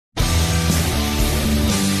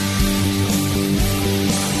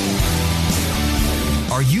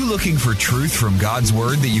looking for truth from God's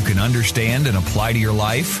Word that you can understand and apply to your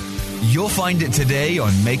life? You'll find it today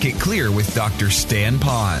on Make It Clear with Dr. Stan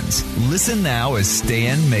Pons. Listen now as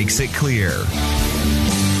Stan makes it clear.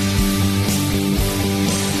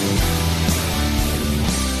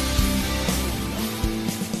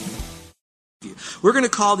 We're going to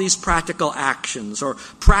call these practical actions or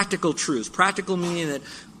practical truths. Practical meaning that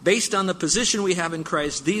based on the position we have in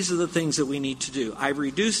Christ, these are the things that we need to do. I've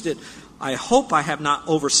reduced it. I hope I have not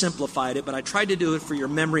oversimplified it, but I tried to do it for your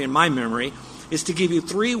memory and my memory, is to give you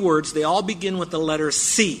 3 words. They all begin with the letter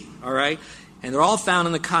C, all right? And they're all found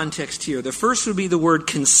in the context here. The first would be the word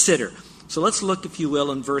consider. So let's look, if you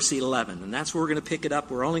will, in verse 11. And that's where we're going to pick it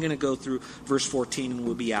up. We're only going to go through verse 14 and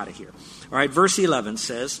we'll be out of here. All right, verse 11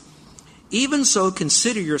 says, "Even so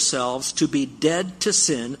consider yourselves to be dead to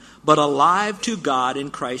sin, but alive to God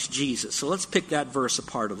in Christ Jesus." So let's pick that verse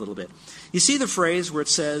apart a little bit. You see the phrase where it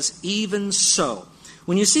says, "even so."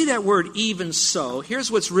 When you see that word, "even so," here's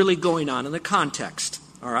what's really going on in the context.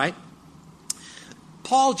 All right?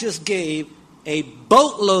 Paul just gave a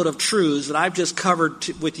boatload of truths that I've just covered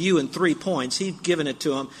with you in 3 points. He'd given it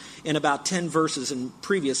to him in about 10 verses and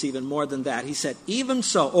previous, even more than that. He said, even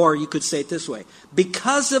so, or you could say it this way,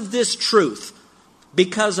 because of this truth,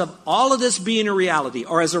 because of all of this being a reality,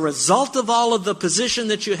 or as a result of all of the position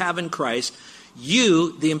that you have in Christ,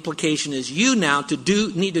 you, the implication is you now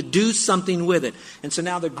need to do something with it. And so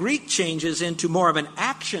now the Greek changes into more of an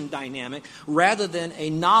action dynamic rather than a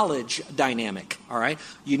knowledge dynamic. All right?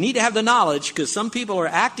 You need to have the knowledge because some people are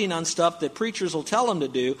acting on stuff that preachers will tell them to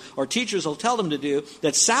do or teachers will tell them to do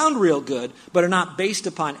that sound real good but are not based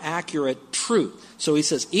upon accurate truth. So he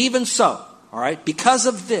says, even so, all right, because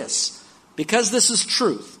of this, because this is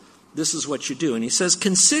truth, this is what you do. And he says,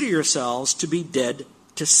 consider yourselves to be dead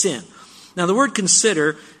to sin. Now, the word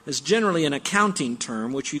consider is generally an accounting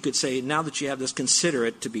term, which you could say, now that you have this, consider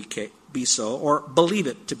it to be so, or believe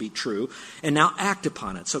it to be true, and now act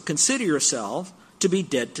upon it. So consider yourself to be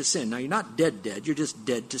dead to sin. Now, you're not dead, you're just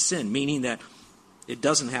dead to sin, meaning that it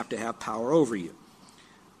doesn't have to have power over you.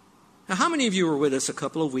 Now, how many of you were with us a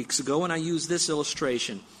couple of weeks ago when I used this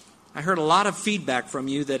illustration? I heard a lot of feedback from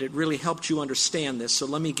you that it really helped you understand this, so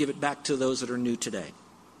let me give it back to those that are new today.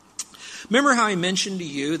 Remember how I mentioned to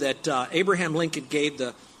you that Abraham Lincoln gave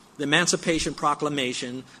the Emancipation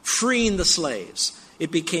Proclamation freeing the slaves.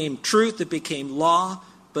 It became truth, it became law,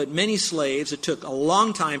 but many slaves, it took a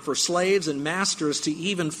long time for slaves and masters to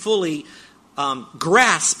even fully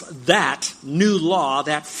grasp that new law,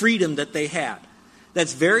 that freedom that they had.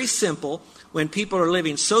 That's very simple. When people are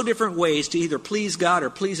living so different ways to either please God or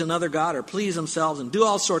please another God or please themselves and do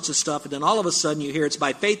all sorts of stuff, and then all of a sudden you hear it's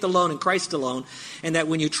by faith alone and Christ alone, and that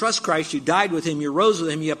when you trust Christ, you died with Him, you rose with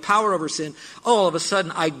Him, you have power over sin. All of a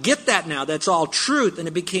sudden, I get that now. That's all truth, and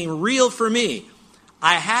it became real for me.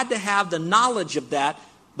 I had to have the knowledge of that,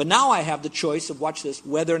 but now I have the choice of, watch this,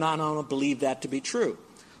 whether or not I want to believe that to be true.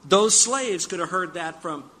 Those slaves could have heard that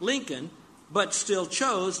from Lincoln, but still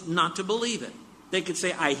chose not to believe it. They could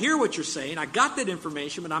say, I hear what you're saying, I got that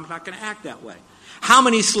information, but I'm not going to act that way. How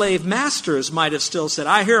many slave masters might have still said,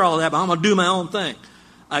 I hear all that, but I'm going to do my own thing?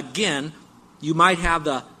 Again, you might have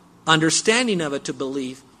the understanding of it to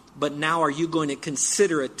believe, but now are you going to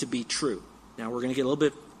consider it to be true? Now we're going to get a little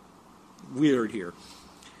bit weird here.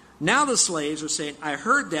 Now the slaves are saying, I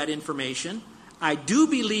heard that information, I do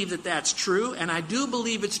believe that that's true, and I do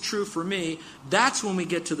believe it's true for me. That's when we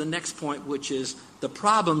get to the next point, which is the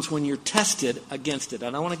problems when you're tested against it. I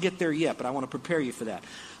don't want to get there yet, but I want to prepare you for that.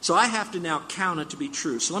 So I have to now count it to be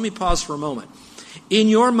true. So let me pause for a moment. In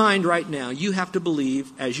your mind right now, you have to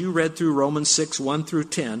believe, as you read through Romans 6, 1 through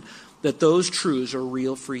 10, that those truths are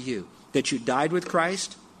real for you. That you died with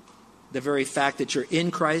Christ, the very fact that you're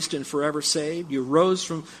in Christ and forever saved. You rose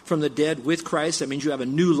from the dead with Christ. That means you have a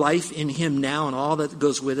new life in Him now and all that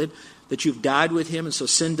goes with it. That you've died with Him, and so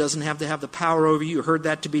sin doesn't have to have the power over you. You heard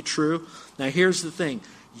that to be true. Now here's the thing.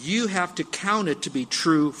 You have to count it to be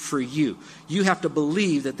true for you. You have to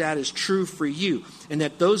believe that that is true for you. And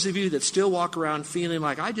that those of you that still walk around feeling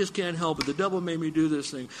like, I just can't help it, the devil made me do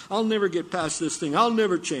this thing, I'll never get past this thing, I'll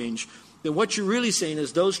never change. Then what you're really saying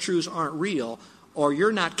is those truths aren't real, or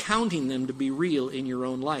you're not counting them to be real in your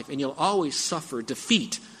own life. And you'll always suffer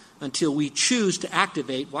defeat until we choose to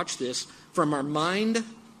activate, watch this, from our mind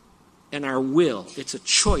and our will. It's a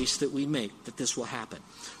choice that we make that this will happen.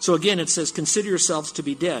 So again, it says, consider yourselves to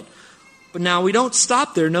be dead. But now we don't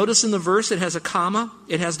stop there. Notice in the verse it has a comma.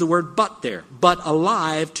 It has the word but there. But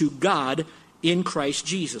alive to God in Christ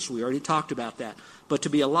Jesus. We already talked about that. But to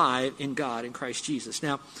be alive in God in Christ Jesus.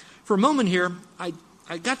 Now, for a moment here, I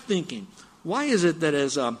got thinking, why is it that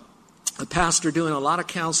as a a pastor doing a lot of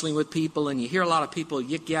counseling with people, and you hear a lot of people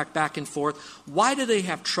yik-yak back and forth. Why do they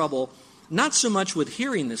have trouble? Not so much with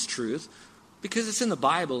hearing this truth, because it's in the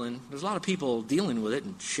Bible and there's a lot of people dealing with it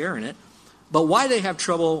and sharing it, but why they have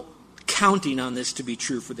trouble counting on this to be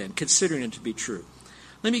true for them, considering it to be true.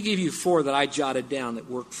 Let me give you 4 that I jotted down that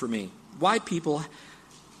worked for me. Why people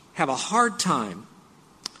have a hard time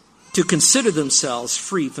to consider themselves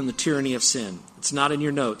free from the tyranny of sin. It's not in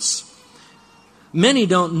your notes. Many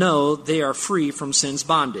don't know they are free from sin's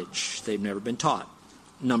bondage. They've never been taught.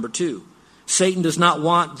 Number 2, Satan does not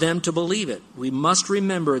want them to believe it. We must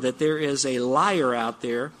remember that there is a liar out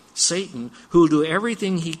there, Satan, who will do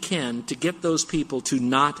everything he can to get those people to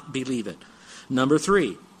not believe it. Number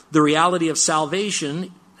 3, the reality of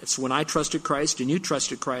salvation, it's when I trusted Christ and you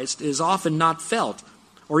trusted Christ, is often not felt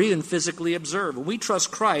or even physically observed. When we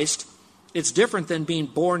trust Christ, it's different than being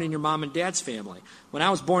born in your mom and dad's family. When I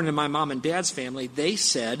was born in my mom and dad's family, they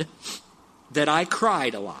said that I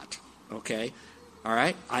cried a lot. Okay? All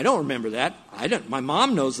right? I don't remember that. My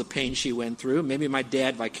mom knows the pain she went through. Maybe my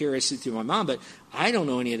dad vicariously through my mom, but I don't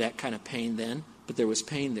know any of that kind of pain then, but there was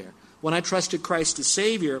pain there. When I trusted Christ as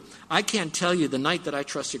Savior, I can't tell you the night that I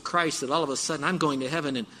trusted Christ that all of a sudden I'm going to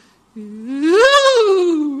heaven and,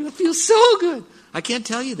 ooh, it feels so good. I can't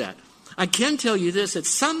tell you that. I can tell you this, that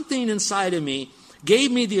something inside of me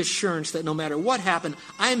gave me the assurance that no matter what happened,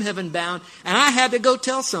 I'm heaven bound, and I had to go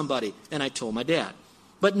tell somebody. And I told my dad.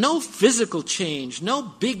 But no physical change, no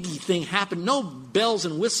biggie thing happened, no bells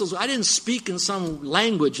and whistles. I didn't speak in some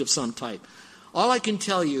language of some type. All I can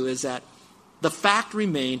tell you is that the fact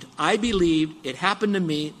remained, I believed, it happened to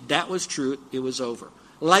me, that was true, it was over.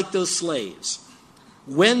 Like those slaves.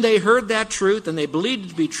 When they heard that truth and they believed it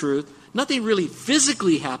to be truth, nothing really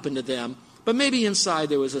physically happened to them, but maybe inside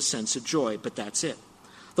there was a sense of joy, but that's it.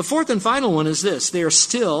 The 4th and final one is this. They are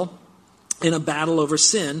still in a battle over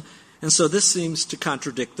sin, and so this seems to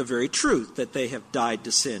contradict the very truth that they have died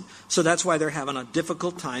to sin. So that's why they're having a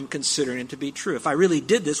difficult time considering it to be true. If I really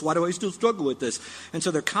did this, why do I still struggle with this? And so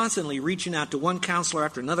they're constantly reaching out to one counselor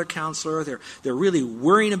after another counselor. They're really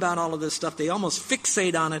worrying about all of this stuff. They almost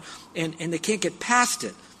fixate on it, and they can't get past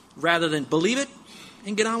it, rather than believe it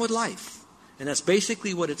and get on with life. And that's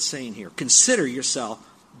basically what it's saying here. Consider yourself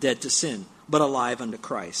dead to sin, but alive unto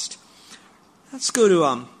Christ. Let's go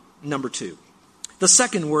to number 2. The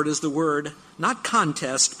second word is the word, not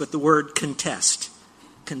contest, but the word contest.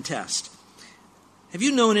 Contest. Have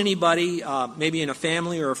you known anybody, maybe in a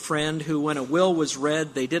family or a friend, who when a will was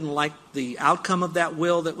read, they didn't like the outcome of that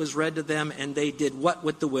will that was read to them, and they did what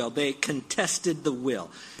with the will? They contested the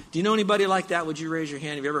will. Do you know anybody like that? Would you raise your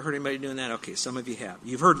hand? Have you ever heard anybody doing that? Okay, some of you have.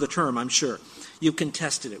 You've heard the term, I'm sure. You've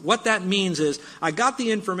contested it. What that means is, I got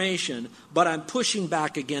the information, but I'm pushing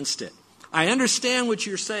back against it. I understand what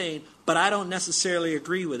you're saying, but I don't necessarily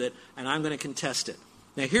agree with it, and I'm going to contest it.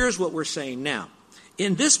 Now, here's what we're saying now.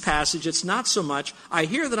 In this passage, it's not so much, I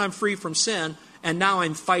hear that I'm free from sin, and now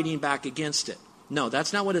I'm fighting back against it. No,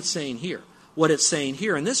 that's not what it's saying here. What it's saying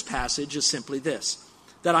here in this passage is simply this,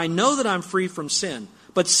 that I know that I'm free from sin,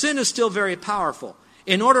 but sin is still very powerful.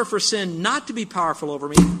 In order for sin not to be powerful over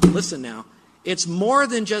me, listen now, it's more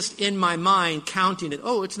than just in my mind counting it,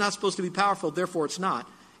 oh, it's not supposed to be powerful, therefore it's not.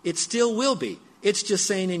 It still will be. It's just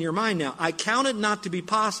saying in your mind now, I count it not to be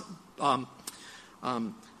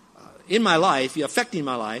in my life, affecting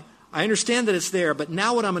my life. I understand that it's there, but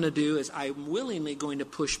now what I'm going to do is I'm willingly going to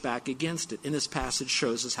push back against it. And this passage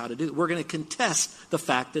shows us how to do it. We're going to contest the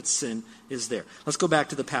fact that sin is there. Let's go back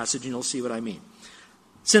to the passage and you'll see what I mean.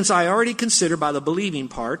 Since I already consider by the believing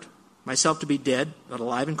part myself to be dead, but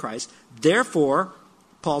alive in Christ, therefore,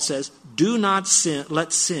 Paul says, do not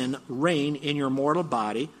let sin reign in your mortal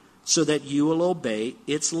body so that you will obey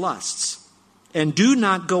its lusts. And do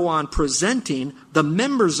not go on presenting the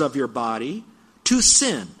members of your body to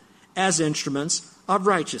sin as instruments of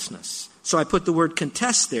righteousness. So I put the word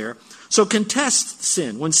contest there. So contest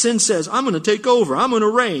sin. When sin says, I'm going to take over, I'm going to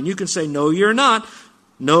reign, you can say, no, you're not.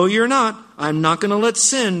 No, you're not. I'm not going to let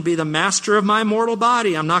sin be the master of my mortal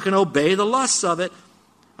body. I'm not going to obey the lusts of it.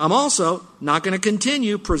 I'm also not going to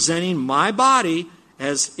continue presenting my body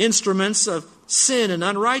as instruments of sin and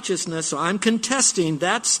unrighteousness. So I'm contesting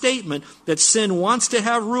that statement that sin wants to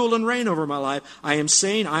have rule and reign over my life. I am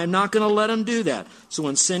saying I'm not going to let him do that. So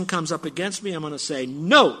when sin comes up against me, I'm going to say,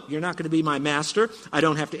 no, you're not going to be my master. I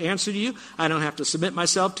don't have to answer to you. I don't have to submit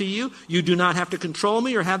myself to you. You do not have to control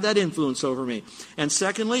me or have that influence over me. And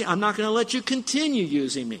secondly, I'm not going to let you continue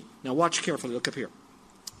using me. Now watch carefully. Look up here.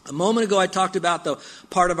 A moment ago, I talked about the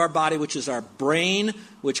part of our body which is our brain,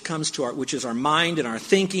 which is our mind and our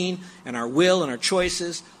thinking and our will and our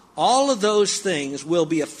choices. All of those things will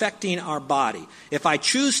be affecting our body. If I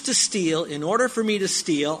choose to steal, in order for me to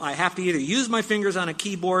steal, I have to either use my fingers on a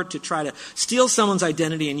keyboard to try to steal someone's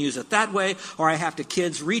identity and use it that way, or I have to,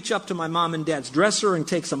 kids, reach up to my mom and dad's dresser and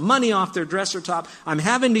take some money off their dresser top. I'm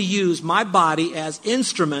having to use my body as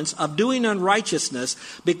instruments of doing unrighteousness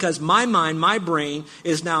because my mind, my brain,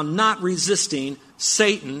 is now not resisting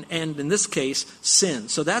Satan, and in this case, sin.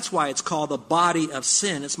 So that's why it's called the body of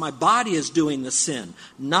sin. It's my body is doing the sin,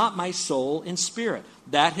 not my soul and spirit.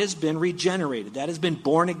 That has been regenerated. That has been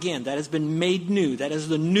born again. That has been made new. That is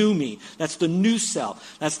the new me. That's the new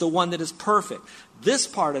self. That's the one that is perfect. This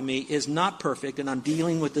part of me is not perfect, and I'm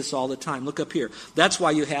dealing with this all the time. Look up here. That's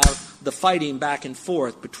why you have the fighting back and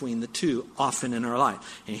forth between the two often in our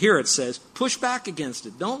life. And here it says, push back against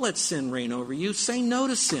it. Don't let sin reign over you. Say no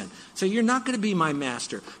to sin. Say, you're not going to be my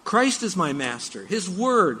master. Christ is my master. His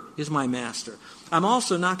word is my master. I'm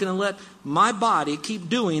also not going to let my body keep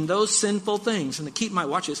doing those sinful things. And to keep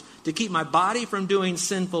my body from doing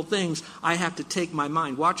sinful things, I have to take my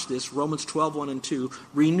mind. Watch this, Romans 12, 1 and 2,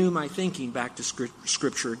 renew my thinking back to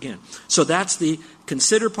Scripture again. So that's the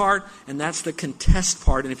consider part, and that's the contest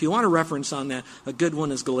part. And if you want a reference on that, a good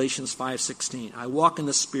one is Galatians 5:16. I walk in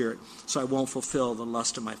the Spirit, so I won't fulfill the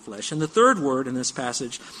lust of my flesh. And the third word in this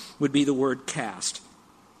passage would be the word cast.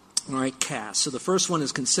 All right, cast. So the first one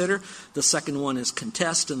is consider, the second one is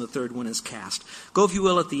contest, and the third one is cast. Go, if you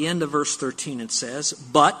will, at the end of verse 13, it says,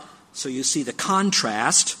 but, so you see the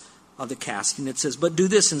contrast of the casting. It says, but do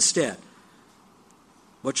this instead.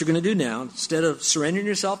 What you're going to do now, instead of surrendering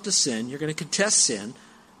yourself to sin, you're going to contest sin,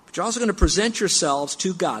 but you're also going to present yourselves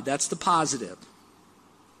to God. That's the positive.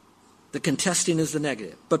 The contesting is the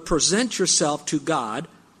negative. But present yourself to God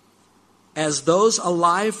as those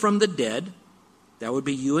alive from the dead. That would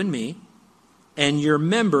be you and me, and your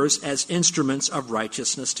members as instruments of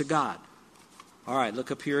righteousness to God. All right,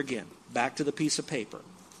 look up here again. Back to the piece of paper.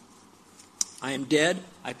 I am dead.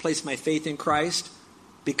 I place my faith in Christ.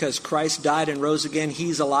 Because Christ died and rose again,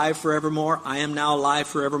 He's alive forevermore. I am now alive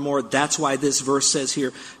forevermore. That's why this verse says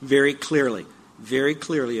here very clearly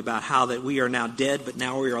about how that we are now dead, but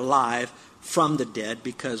now we are alive from the dead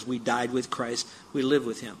because we died with Christ. We live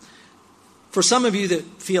with Him. For some of you that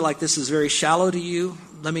feel like this is very shallow to you,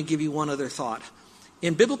 let me give you one other thought.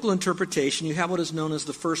 In biblical interpretation, you have what is known as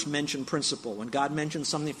the first mention principle. When God mentions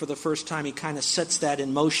something for the first time, He kind of sets that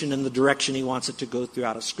in motion in the direction He wants it to go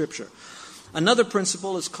throughout of Scripture. Another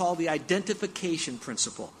principle is called the identification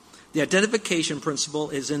principle. The identification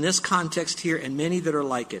principle is in this context here and many that are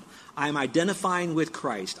like it. I am identifying with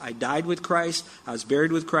Christ. I died with Christ. I was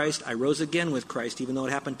buried with Christ. I rose again with Christ, even though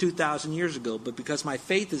it happened 2,000 years ago. But because my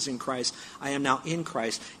faith is in Christ, I am now in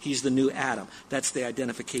Christ. He's the new Adam. That's the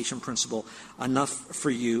identification principle. Enough for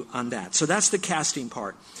you on that. So that's the casting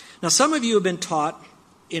part. Now, some of you have been taught,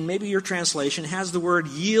 in maybe your translation, has the word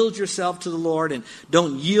yield yourself to the Lord and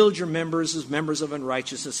don't yield your members as members of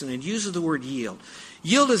unrighteousness. And it uses the word yield.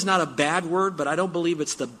 Yield is not a bad word, but I don't believe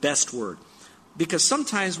it's the best word. Because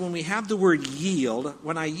sometimes when we have the word yield,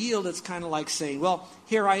 when I yield, it's kind of like saying, well,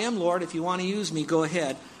 here I am, Lord. If you want to use me, go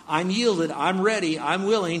ahead. I'm yielded. I'm ready. I'm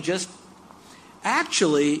willing.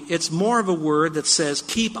 Actually, it's more of a word that says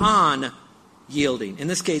keep on yielding. In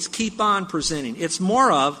this case, keep on presenting. It's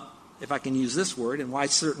more of, if I can use this word, and why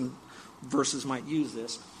certain verses might use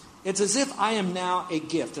this, it's as if I am now a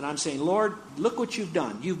gift, and I'm saying, Lord, look what you've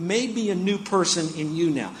done. You've made me a new person in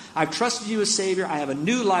you now. I've trusted you as Savior. I have a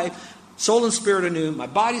new life, soul and spirit anew. My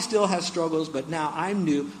body still has struggles, but now I'm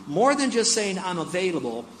new. More than just saying I'm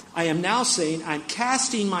available, I am now saying I'm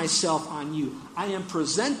casting myself on you. I am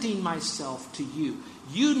presenting myself to you.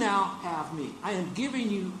 You now have me. I am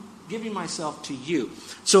giving myself to you.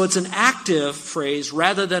 So it's an active phrase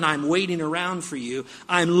rather than I'm waiting around for you.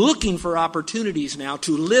 I'm looking for opportunities now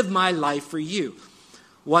to live my life for you.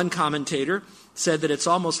 One commentator said that it's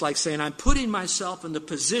almost like saying I'm putting myself in the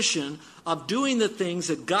position of doing the things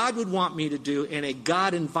that God would want me to do in a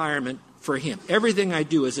God environment for Him. Everything I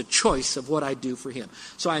do is a choice of what I do for Him.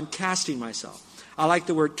 So I'm casting myself. I like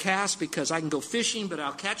the word cast because I can go fishing, but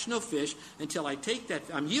I'll catch no fish until I take that.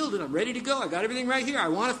 I'm yielded. I'm ready to go. I got everything right here. I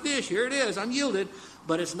want a fish. Here it is. I'm yielded.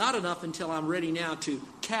 But it's not enough until I'm ready now to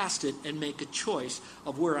cast it and make a choice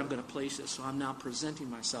of where I'm going to place it. So I'm now presenting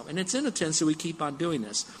myself. And it's in a tense that we keep on doing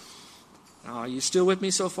this. Are you still with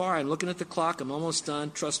me so far? I'm looking at the clock. I'm almost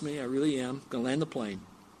done. Trust me, I really am. I'm going to land the plane.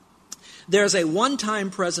 There's a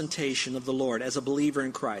one-time presentation of the Lord as a believer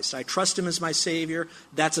in Christ. I trust Him as my Savior.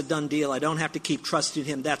 That's a done deal. I don't have to keep trusting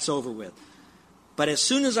Him. That's over with. But as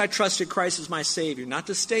soon as I trusted Christ as my Savior, not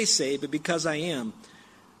to stay saved, but because I am,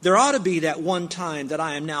 there ought to be that one time that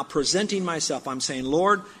I am now presenting myself. I'm saying,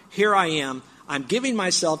 Lord, here I am. I'm giving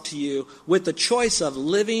myself to you with the choice of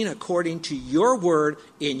living according to your word,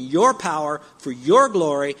 in your power, for your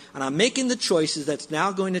glory, and I'm making the choices that's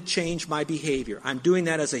now going to change my behavior. I'm doing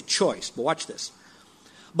that as a choice. But watch this.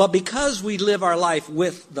 But because we live our life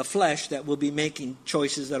with the flesh that will be making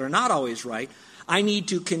choices that are not always right, I need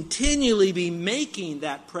to continually be making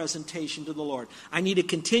that presentation to the Lord. I need to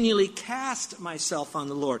continually cast myself on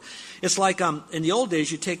the Lord. It's like in the old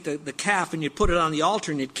days, you take the calf and you put it on the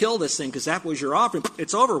altar and you'd kill this thing because that was your offering.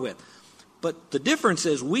 It's over with. But the difference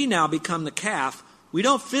is we now become the calf. We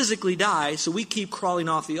don't physically die, so we keep crawling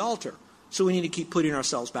off the altar. So we need to keep putting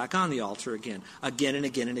ourselves back on the altar again and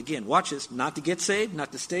again and again. Watch this. Not to get saved,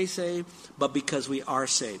 not to stay saved, but because we are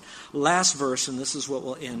saved. Last verse, and this is what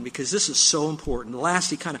we'll end, because this is so important.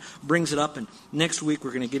 Last, he kind of brings it up, and next week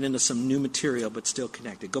we're going to get into some new material, but still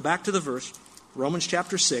connected. Go back to the verse, Romans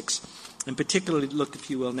chapter 6, and particularly look, if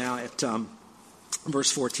you will, now at verse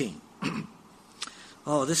 14.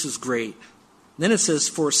 Oh, this is great. Then it says,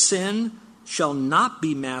 for sin shall not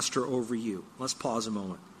be master over you. Let's pause a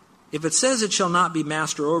moment. If it says it shall not be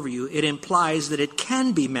master over you, it implies that it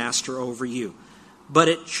can be master over you. But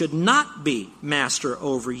it should not be master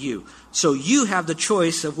over you. So you have the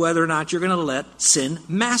choice of whether or not you're going to let sin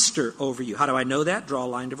master over you. How do I know that? Draw a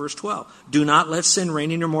line to verse 12. Do not let sin reign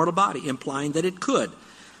in your mortal body, implying that it could.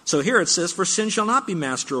 So here it says, for sin shall not be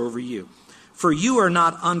master over you. For you are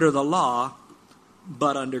not under the law,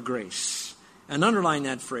 but under grace. And underline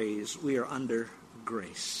that phrase, we are under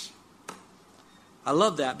grace. I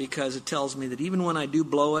love that because it tells me that even when I do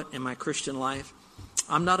blow it in my Christian life,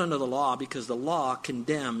 I'm not under the law because the law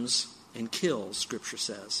condemns and kills, Scripture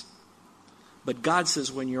says. But God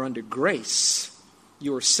says when you're under grace,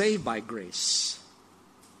 you are saved by grace.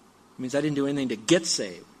 It means I didn't do anything to get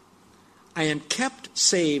saved. I am kept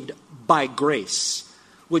saved by grace,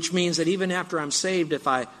 which means that even after I'm saved, if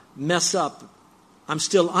I mess up, I'm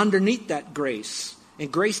still underneath that grace.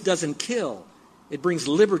 And grace doesn't kill. It brings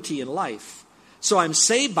liberty and life. So I'm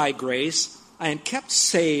saved by grace. I am kept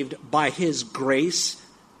saved by His grace.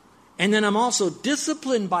 And then I'm also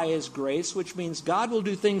disciplined by His grace, which means God will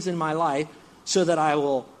do things in my life so that I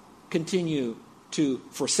will continue to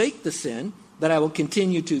forsake the sin, that I will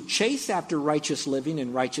continue to chase after righteous living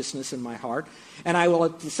and righteousness in my heart. And I will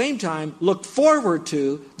at the same time look forward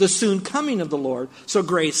to the soon coming of the Lord. So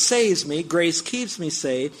grace saves me, grace keeps me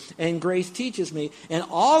saved, and grace teaches me. And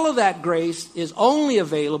all of that grace is only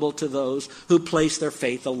available to those who place their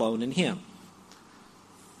faith alone in Him.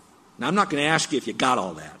 Now, I'm not going to ask you if you got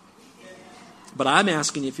all that. But I'm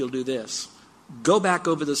asking you if you'll do this. Go back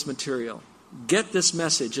over this material. Get this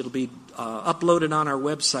message. It'll be uploaded on our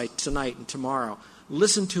website tonight and tomorrow.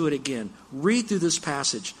 Listen to it again. Read through this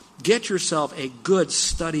passage. Get yourself a good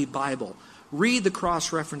study Bible. Read the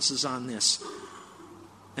cross-references on this.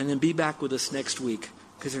 And then be back with us next week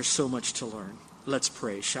because there's so much to learn. Let's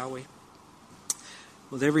pray, shall we?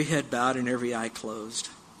 With every head bowed and every eye closed.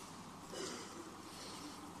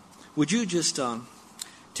 Would you just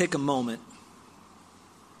take a moment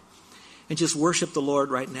and just worship the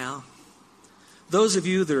Lord right now? Those of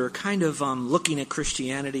you that are kind of looking at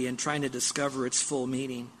Christianity and trying to discover its full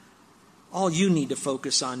meaning, all you need to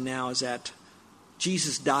focus on now is that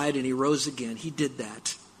Jesus died and He rose again. He did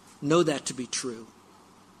that. Know that to be true.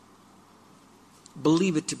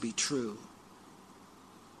 Believe it to be true.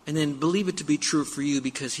 And then believe it to be true for you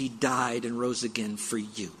because He died and rose again for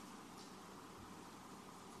you.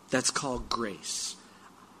 That's called grace.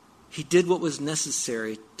 He did what was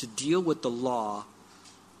necessary to deal with the law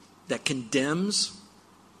that condemns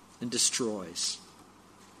and destroys.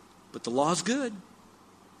 But the law is good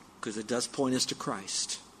because it does point us to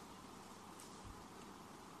Christ.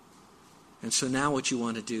 And so now what you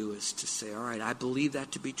want to do is to say, all right, I believe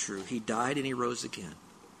that to be true. He died and He rose again.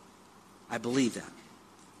 I believe that.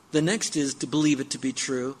 The next is to believe it to be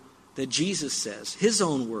true that Jesus says, His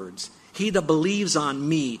own words, he that believes on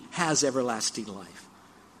me has everlasting life.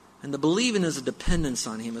 And the believing is a dependence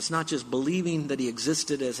on Him. It's not just believing that He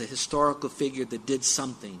existed as a historical figure that did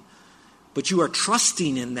something. But you are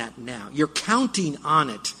trusting in that now. You're counting on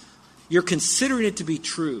it. You're considering it to be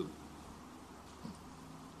true.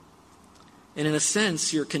 And in a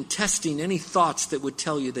sense, you're contesting any thoughts that would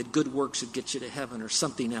tell you that good works would get you to heaven or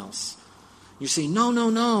something else. You're saying, no, no,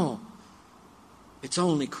 no. It's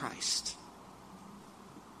only Christ.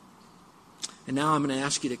 And now I'm going to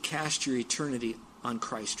ask you to cast your eternity on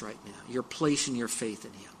Christ right now. You're placing your faith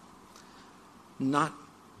in Him. Not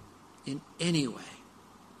in any way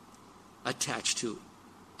attached to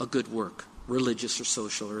a good work, religious or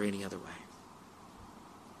social or any other way.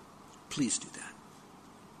 Please do that.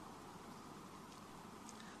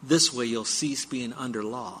 This way you'll cease being under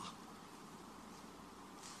law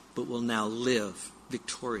but will now live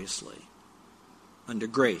victoriously under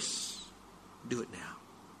grace. Do it now.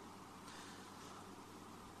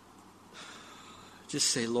 Just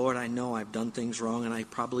say, Lord, I know I've done things wrong and I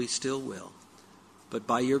probably still will. But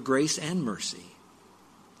by your grace and mercy,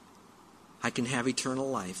 I can have eternal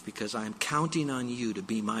life because I am counting on you to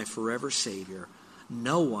be my forever Savior.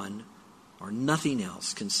 No one or nothing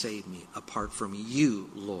else can save me apart from you,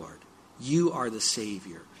 Lord. You are the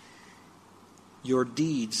Savior. Your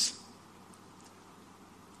deeds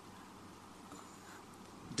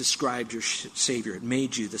described your Savior. It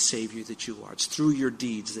made you the Savior that you are. It's through your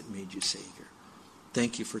deeds that made you Savior.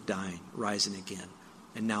 Thank you for dying, rising again,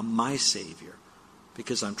 and now my Savior,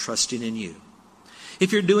 because I'm trusting in you.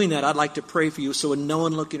 If you're doing that, I'd like to pray for you. So with no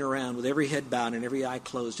one looking around, with every head bowed and every eye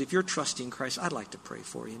closed, if you're trusting Christ, I'd like to pray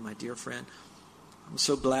for you, my dear friend. I'm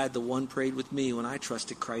so glad the one prayed with me when I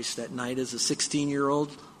trusted Christ that night as a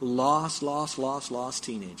 16-year-old lost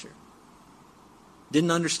teenager.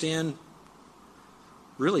 Didn't understand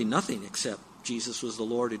really nothing except Jesus was the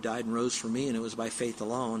Lord who died and rose for me, and it was by faith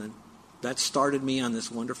alone. And that started me on this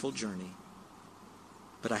wonderful journey.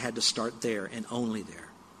 But I had to start there and only there.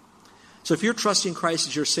 So if you're trusting Christ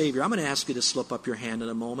as your Savior, I'm going to ask you to slip up your hand in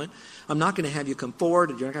a moment. I'm not going to have you come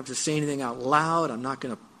forward. You're not going to have to say anything out loud. I'm not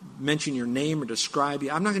going to mention your name or describe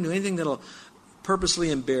you. I'm not going to do anything that will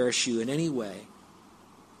purposely embarrass you in any way.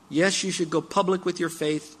 Yes, you should go public with your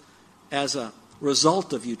faith as a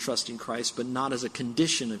result of you trusting Christ, but not as a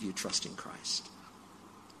condition of you trusting Christ.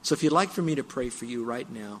 So if you'd like for me to pray for you right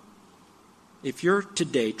now, if you're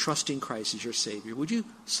today trusting Christ as your Savior, would you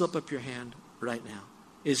slip up your hand right now?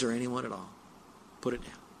 Is there anyone at all? Put it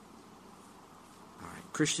down. All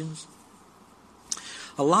right, Christians.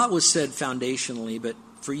 A lot was said foundationally, but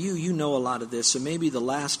for you, you know a lot of this, so maybe the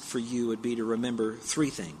last for you would be to remember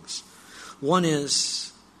three things. One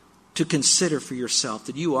is to consider for yourself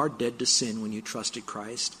that you are dead to sin when you trusted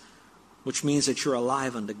Christ, which means that you're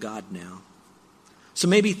alive unto God now. So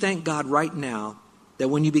maybe thank God right now that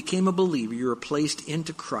when you became a believer, you were placed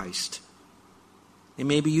into Christ. And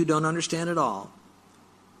maybe you don't understand it all,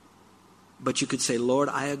 but you could say, Lord,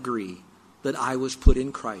 I agree that I was put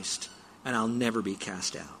in Christ and I'll never be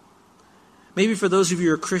cast out. Maybe for those of you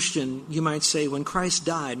who are Christian, you might say, when Christ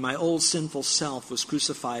died, my old sinful self was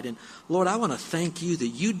crucified. And Lord, I want to thank you that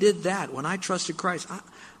you did that when I trusted Christ.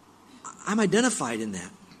 I'm identified in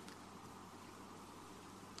that.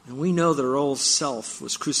 And we know that our old self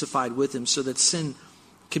was crucified with him so that sin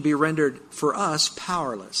can be rendered for us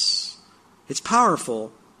powerless. It's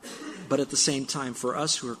powerful, but at the same time, for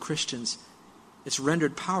us who are Christians, it's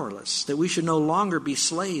rendered powerless, that we should no longer be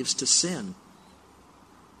slaves to sin.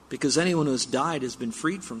 Because anyone who has died has been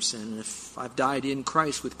freed from sin. And if I've died in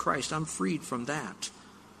Christ with Christ, I'm freed from that.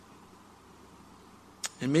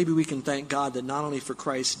 And maybe we can thank God that not only for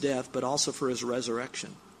Christ's death, but also for his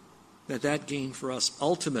resurrection, that gained for us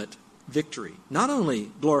ultimate victory. Not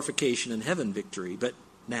only glorification and heaven victory, but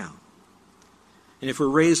now. And if we're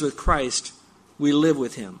raised with Christ, we live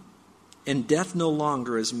with him. And death no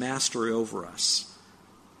longer is mastery over us.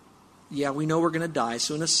 Yeah, we know we're going to die,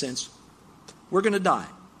 so in a sense, we're going to die.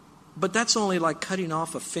 But that's only like cutting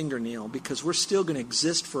off a fingernail, because we're still going to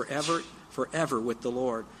exist forever with the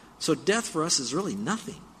Lord. So death for us is really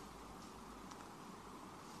nothing.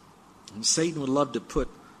 And Satan would love to put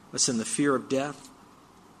us in the fear of death,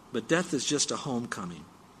 but death is just a homecoming.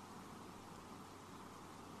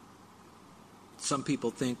 Some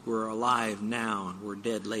people think we're alive now and we're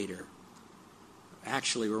dead later.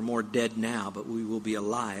 Actually, we're more dead now, but we will be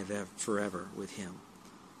alive forever with him.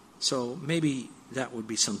 So maybe that would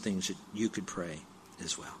be some things that you could pray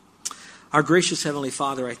as well. Our gracious Heavenly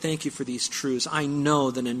Father, I thank you for these truths. I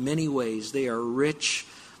know that in many ways they are rich,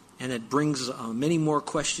 and it brings many more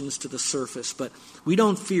questions to the surface. But we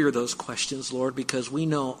don't fear those questions, Lord, because we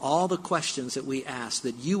know all the questions that we ask,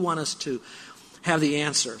 that you want us to have the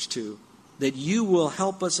answers to, that you will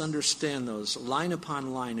help us understand those line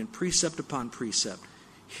upon line and precept upon precept.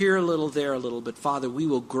 Here a little, there a little, but Father, we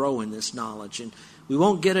will grow in this knowledge. And we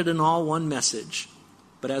won't get it in all one message,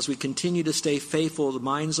 but as we continue to stay faithful, the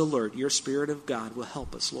mind's alert, your Spirit of God will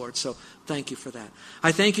help us, Lord. So thank you for that.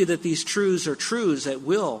 I thank you that these truths are truths that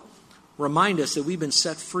will remind us that we've been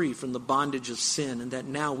set free from the bondage of sin, and that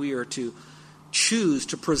now we are to choose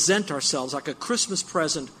to present ourselves like a Christmas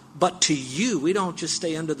present, but to you. We don't just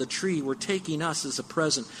stay under the tree. We're taking us as a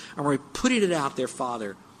present, and we're putting it out there,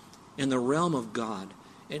 Father, in the realm of God,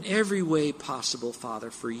 in every way possible, Father,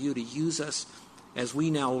 for you to use us as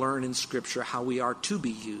we now learn in Scripture how we are to be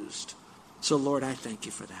used. So, Lord, I thank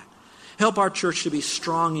you for that. Help our church to be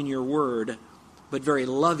strong in your word, but very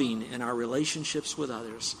loving in our relationships with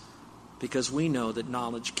others. because we know that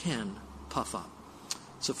knowledge can puff up.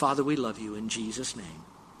 So, Father, we love you in Jesus' name.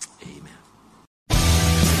 Amen.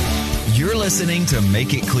 You're listening to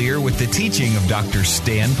Make It Clear with the teaching of Dr.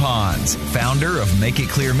 Stan Ponz, founder of Make It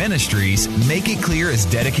Clear Ministries. Make It Clear is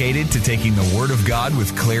dedicated to taking the Word of God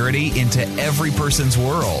with clarity into every person's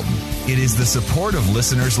world. It is the support of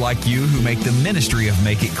listeners like you who make the ministry of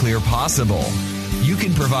Make It Clear possible. You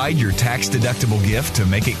can provide your tax-deductible gift to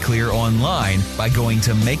Make It Clear online by going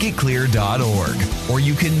to makeitclear.org, or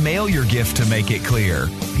you can mail your gift to Make It Clear,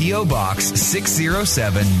 P.O. Box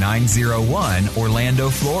 607901,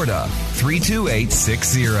 Orlando, Florida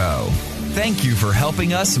 32860. Thank you for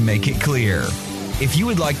helping us make it clear. If you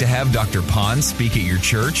would like to have Dr. Ponz speak at your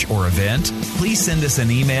church or event, please send us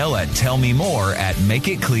an email at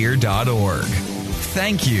tellmemore@makeitclear.org.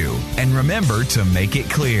 Thank you, and remember to make it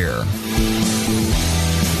clear.